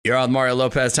You're on Mario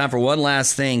Lopez. Time for one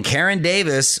last thing. Karen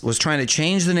Davis was trying to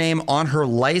change the name on her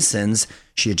license.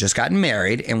 She had just gotten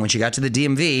married, and when she got to the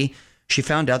DMV, she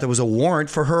found out there was a warrant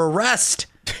for her arrest.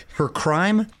 Her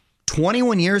crime?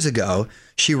 21 years ago,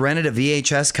 she rented a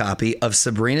VHS copy of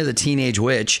Sabrina the Teenage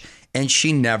Witch, and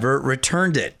she never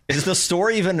returned it. Is the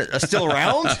story even still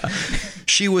around?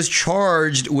 She was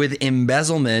charged with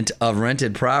embezzlement of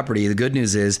rented property. The good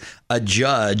news is a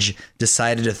judge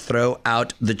decided to throw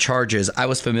out the charges. I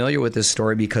was familiar with this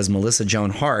story because Melissa Joan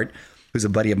Hart, who's a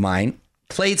buddy of mine,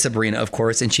 played Sabrina, of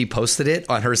course, and she posted it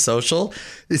on her social.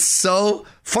 It's so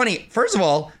funny. First of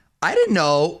all, I didn't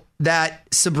know that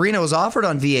Sabrina was offered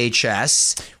on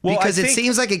VHS because it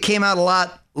seems like it came out a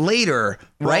lot later,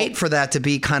 right? For that to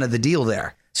be kind of the deal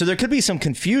there. So there could be some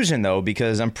confusion, though,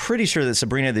 because I'm pretty sure that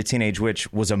Sabrina the Teenage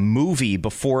Witch was a movie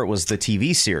before it was the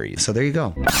TV series. So there you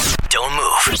go. Don't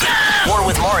move. More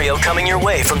with Mario coming your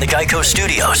way from the Geico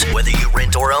Studios. Whether you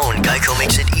rent or own, Geico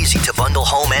makes it easy to bundle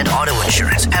home and auto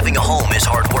insurance. Having a home is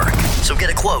hard work. So get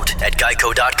a quote at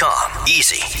geico.com.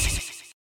 Easy.